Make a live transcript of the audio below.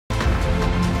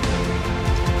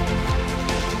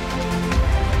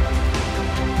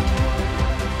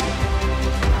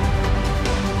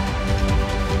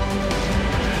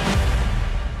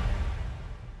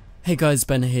Hey guys,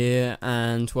 Ben here,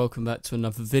 and welcome back to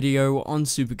another video on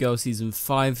Supergirl Season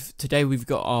 5. Today we've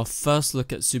got our first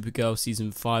look at Supergirl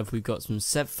Season 5. We've got some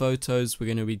set photos we're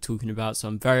going to be talking about, so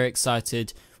I'm very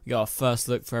excited. We got our first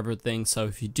look for everything, so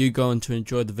if you do go on to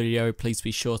enjoy the video, please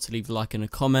be sure to leave a like and a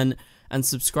comment, and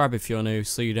subscribe if you're new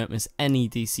so you don't miss any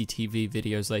DC TV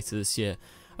videos later this year.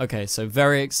 Okay, so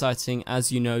very exciting.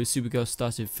 As you know, Supergirl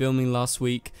started filming last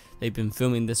week. They've been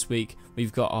filming this week.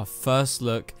 We've got our first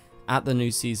look at the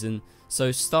new season.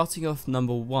 So starting off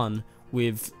number one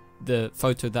with the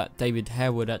photo that David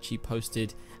Harewood actually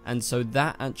posted, and so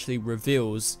that actually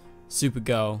reveals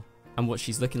Supergirl and what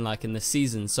she's looking like in this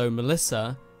season. So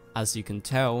Melissa, as you can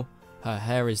tell, her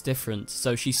hair is different.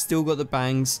 So she's still got the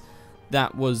bangs.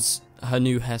 That was her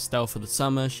new hairstyle for the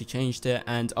summer. She changed it,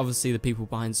 and obviously the people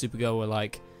behind Supergirl were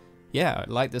like, yeah, I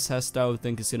like this hairstyle, I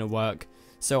think it's gonna work.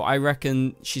 So I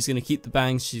reckon she's gonna keep the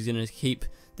bangs, she's gonna keep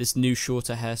this new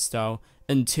shorter hairstyle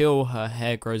until her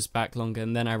hair grows back longer,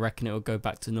 and then I reckon it will go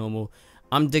back to normal.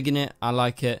 I'm digging it, I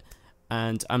like it,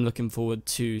 and I'm looking forward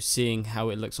to seeing how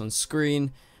it looks on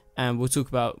screen. And we'll talk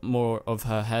about more of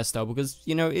her hairstyle because,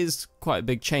 you know, it is quite a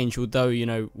big change, although, you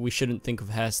know, we shouldn't think of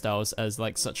hairstyles as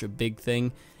like such a big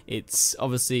thing. It's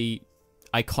obviously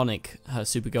iconic, her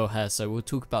Supergirl hair, so we'll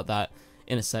talk about that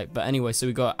in a sec. But anyway, so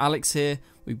we've got Alex here,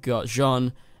 we've got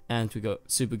Jean, and we've got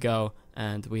Supergirl,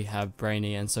 and we have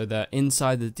Brainy, and so they're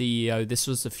inside the DEO. This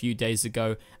was a few days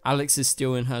ago. Alex is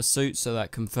still in her suit, so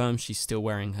that confirms she's still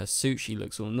wearing her suit. She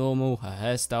looks all normal, her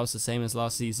hairstyle's the same as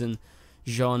last season.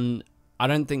 Jean, I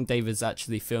don't think David's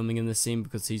actually filming in the scene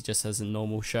because he just has a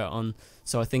normal shirt on,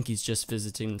 so I think he's just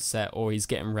visiting the set or he's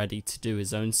getting ready to do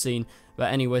his own scene.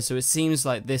 But anyway, so it seems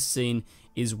like this scene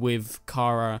is with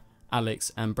Kara, Alex,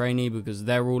 and Brainy because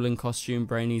they're all in costume.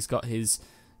 Brainy's got his,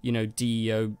 you know,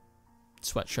 DEO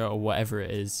sweatshirt or whatever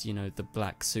it is, you know, the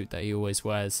black suit that he always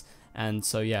wears. And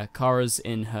so yeah, Kara's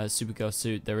in her Supergirl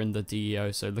suit, they're in the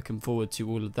DEO, so looking forward to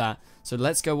all of that. So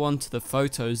let's go on to the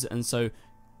photos, and so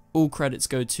all credits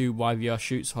go to YVR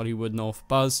Shoots Hollywood North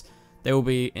Buzz. They will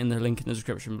be in the link in the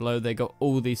description below. They got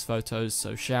all these photos,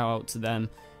 so shout out to them.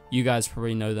 You guys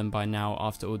probably know them by now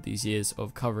after all these years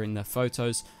of covering their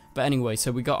photos. But anyway,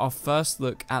 so we got our first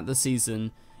look at the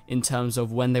season in terms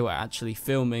of when they were actually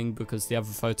filming, because the other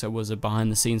photo was a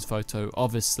behind the scenes photo,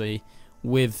 obviously,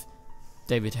 with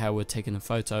David Harewood taking a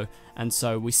photo. And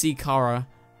so we see Kara,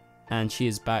 and she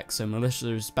is back, so Melissa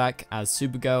is back as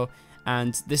Supergirl,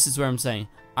 and this is where I'm saying,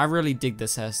 I really dig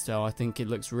this hairstyle. I think it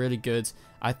looks really good.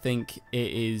 I think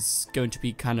it is going to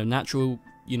be kind of natural,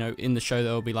 you know, in the show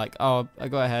they'll be like, oh, I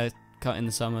got a haircut in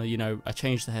the summer, you know, I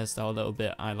changed the hairstyle a little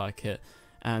bit, I like it.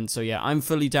 And so yeah, I'm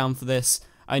fully down for this.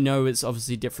 I know it's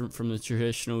obviously different from the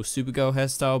traditional Supergirl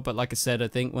hairstyle, but like I said, I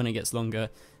think when it gets longer,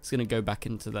 it's going to go back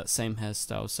into that same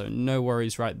hairstyle, so no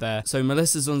worries right there. So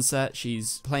Melissa's on set,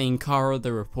 she's playing Kara,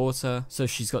 the reporter, so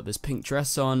she's got this pink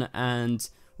dress on, and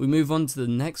we move on to the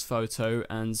next photo,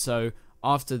 and so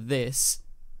after this,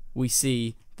 we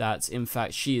see that in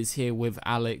fact she is here with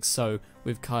Alex, so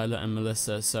with Kyla and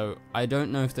Melissa. So I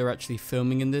don't know if they're actually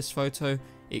filming in this photo,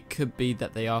 it could be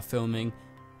that they are filming.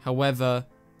 However,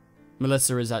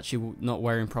 Melissa is actually not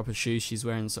wearing proper shoes, she's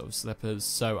wearing sort of slippers,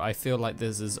 so I feel like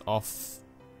this is off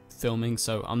filming,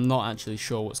 so I'm not actually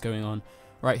sure what's going on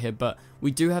right here. But we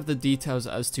do have the details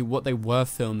as to what they were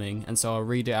filming, and so I'll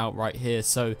read it out right here.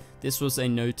 So this was a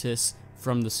notice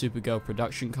from the Supergirl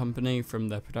production company, from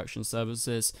their production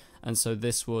services, and so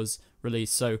this was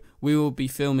released. So we will be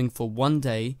filming for one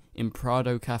day in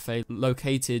Prado Cafe,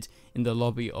 located in the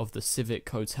lobby of the Civic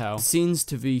Hotel. Scenes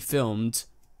to be filmed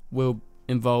will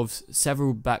involve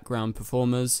several background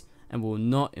performers and will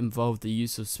not involve the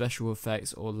use of special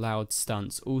effects or loud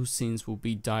stunts. All scenes will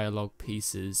be dialogue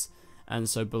pieces. And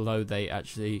so below they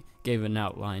actually gave an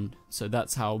outline, so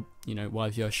that's how, you know,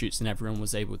 YVR Shoots and everyone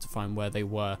was able to find where they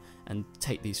were and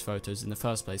take these photos in the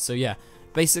first place. So yeah,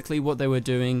 basically what they were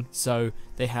doing, so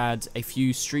they had a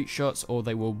few street shots, or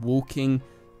they were walking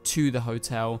to the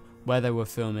hotel where they were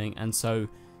filming, and so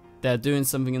they're doing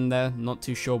something in there, not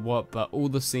too sure what, but all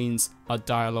the scenes are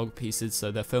dialogue pieces,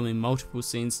 so they're filming multiple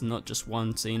scenes, not just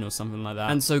one scene or something like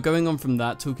that. And so going on from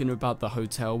that, talking about the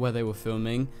hotel where they were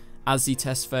filming, Azzy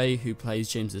Tesfaye, who plays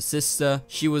James's sister,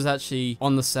 she was actually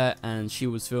on the set and she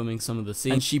was filming some of the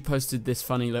scenes, and she posted this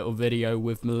funny little video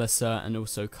with Melissa and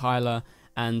also Kyla,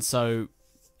 and so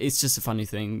it's just a funny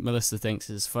thing. Melissa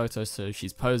thinks it's a photo, so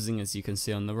she's posing, as you can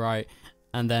see on the right,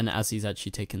 and then Azzy's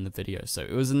actually taking the video. So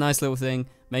it was a nice little thing,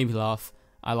 made me laugh.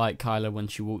 I like Kyla when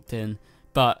she walked in.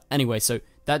 But anyway, so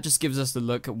that just gives us the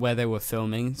look at where they were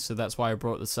filming, so that's why I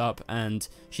brought this up. And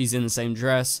she's in the same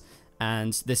dress,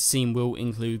 and this scene will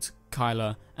include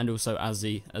Kyla and also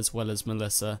Azzy as well as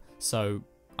Melissa. So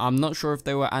I'm not sure if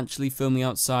they were actually filming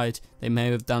outside. They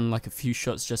may have done like a few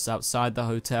shots just outside the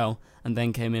hotel and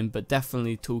then came in, but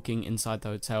definitely talking inside the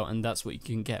hotel, and that's what you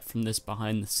can get from this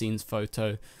behind the scenes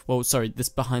photo. Well, sorry, this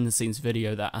behind the scenes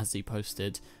video that Azzy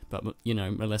posted, but you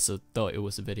know, Melissa thought it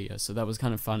was a video, so that was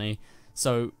kind of funny.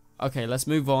 So okay, let's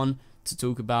move on to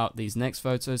talk about these next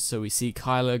photos. So we see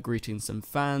Kyla greeting some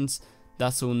fans,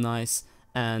 that's all nice,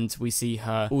 and we see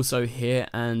her also here,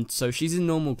 and so she's in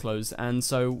normal clothes. And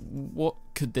so what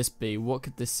could this be? What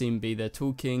could this scene be? They're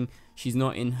talking, she's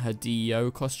not in her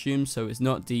DEO costume, so it's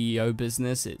not DEO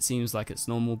business, it seems like it's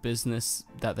normal business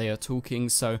that they are talking.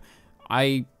 So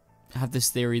I have this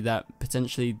theory that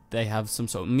potentially they have some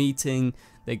sort of meeting,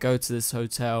 they go to this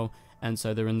hotel, and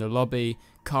so they're in the lobby.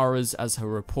 Kara's as her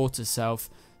reporter self,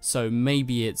 so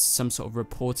maybe it's some sort of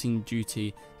reporting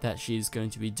duty that she's going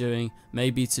to be doing,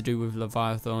 maybe to do with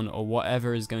Leviathan or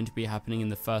whatever is going to be happening in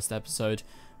the first episode.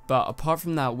 But apart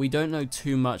from that, we don't know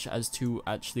too much as to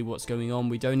actually what's going on.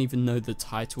 We don't even know the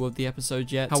title of the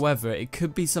episode yet. However, it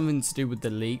could be something to do with the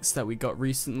leaks that we got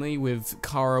recently with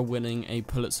Kara winning a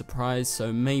Pulitzer Prize,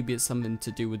 so maybe it's something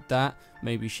to do with that.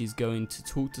 Maybe she's going to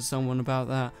talk to someone about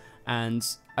that, and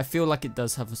I feel like it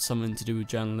does have something to do with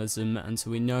journalism. And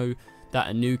so we know that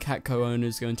a new Catco owner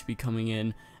is going to be coming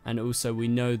in, and also we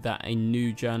know that a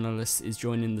new journalist is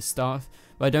joining the staff.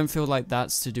 But I don't feel like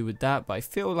that's to do with that, but I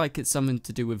feel like it's something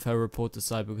to do with her reporter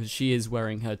side, because she is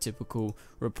wearing her typical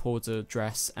reporter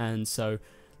dress. And so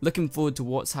looking forward to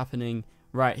what's happening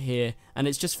right here, and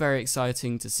it's just very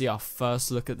exciting to see our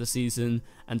first look at the season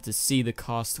and to see the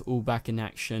cast all back in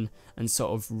action and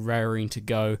sort of raring to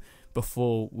go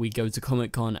before we go to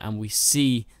Comic-Con and we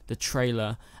see the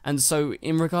trailer. And so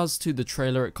in regards to the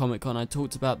trailer at Comic-Con, I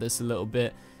talked about this a little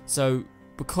bit. So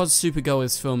because Supergirl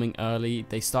is filming early,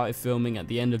 they started filming at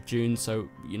the end of June, so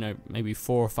you know, maybe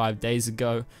 4 or 5 days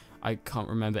ago. I can't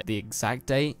remember the exact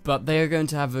date, but they are going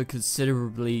to have a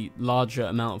considerably larger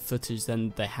amount of footage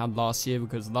than they had last year,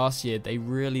 because last year they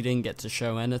really didn't get to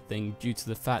show anything due to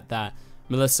the fact that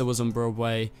Melissa was on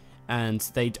Broadway and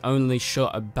they'd only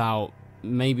shot about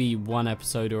maybe 1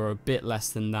 episode or a bit less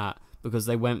than that, because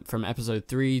they went from episode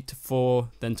 3 to 4,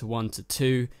 then to 1 to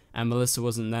 2, and Melissa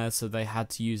wasn't there, so they had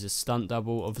to use a stunt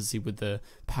double, obviously with the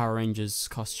Power Rangers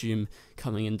costume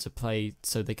coming into play,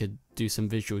 so they could do some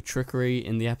visual trickery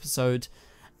in the episode.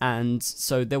 And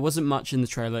so there wasn't much in the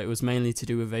trailer, it was mainly to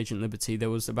do with Agent Liberty. There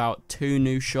was about 2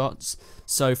 new shots,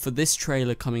 so for this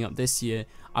trailer coming up this year,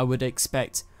 I would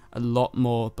expect a lot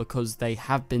more, because they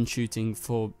have been shooting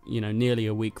for, you know, nearly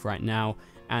a week right now,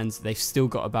 and they've still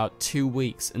got about 2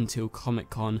 weeks until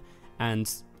Comic-Con, and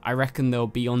I reckon they'll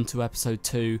be on to episode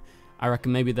 2. I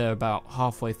reckon maybe they're about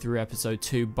halfway through episode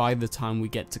 2 by the time we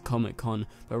get to Comic-Con,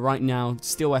 but right now,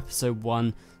 still episode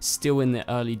 1, still in the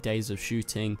early days of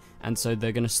shooting, and so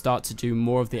they're going to start to do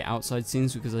more of the outside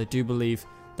scenes, because I do believe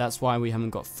that's why we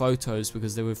haven't got photos,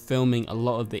 because they were filming a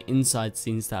lot of the inside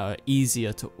scenes that are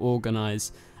easier to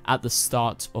organize at the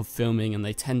start of filming, and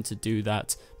they tend to do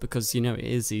that because, you know, it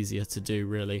is easier to do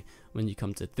really when you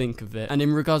come to think of it. And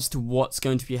in regards to what's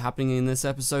going to be happening in this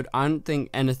episode, I don't think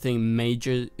anything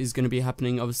major is going to be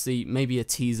happening. Obviously maybe a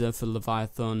teaser for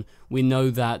Leviathan. We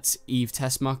know that Eve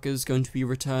Tessmacher is going to be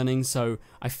returning, so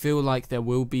I feel like there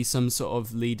will be some sort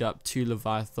of lead up to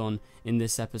Leviathan in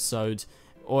this episode,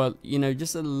 or, you know,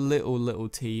 just a little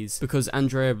tease, because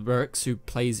Andrea Burks, who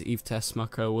plays Eve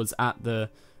Tessmacher, was at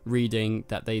the reading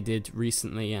that they did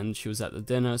recently, and she was at the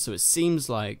dinner, so it seems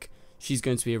like she's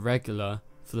going to be a regular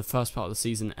for the first part of the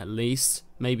season at least,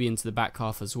 maybe into the back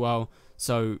half as well.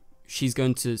 So she's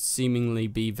going to seemingly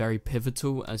be very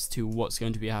pivotal as to what's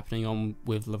going to be happening on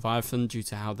with Leviathan due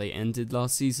to how they ended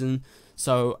last season.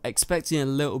 So expecting a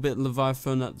little bit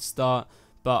Leviathan at the start,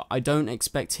 but I don't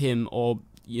expect him, or,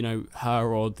 you know,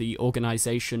 her or the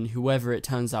organization, whoever it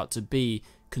turns out to be,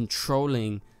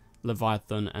 controlling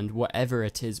Leviathan and whatever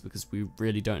it is, because we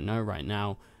really don't know right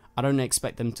now. I don't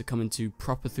expect them to come into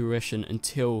proper fruition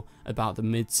until about the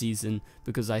mid-season,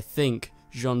 because I think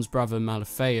Jean's brother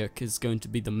Malefic is going to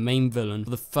be the main villain for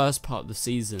the first part of the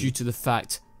season, due to the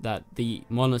fact that the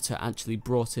Monitor actually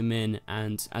brought him in,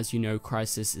 and as you know,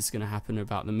 Crisis is going to happen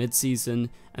about the mid-season,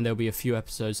 and there'll be a few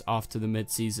episodes after the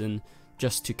mid-season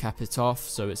just to cap it off,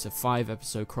 so it's a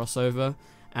 5-episode crossover.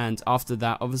 And after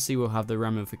that, obviously, we'll have the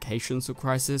ramifications of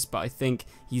Crisis, but I think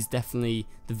he's definitely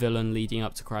the villain leading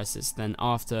up to Crisis. Then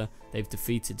after they've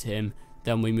defeated him,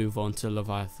 then we move on to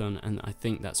Leviathan, and I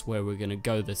think that's where we're going to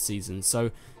go this season.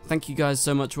 So thank you guys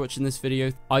so much for watching this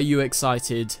video. Are you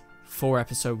excited for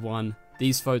episode 1?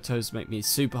 these photos make me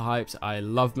super hyped. I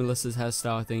love Melissa's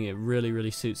hairstyle. I think it really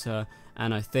suits her,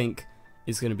 and I think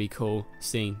it's going to be cool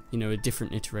seeing, you know, a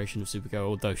different iteration of Supergirl,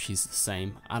 although she's the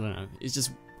same. I don't know, it's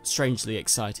just strangely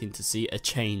exciting to see a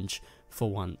change for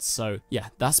once. So yeah,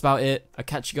 that's about it. I'll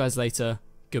catch you guys later.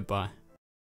 Goodbye.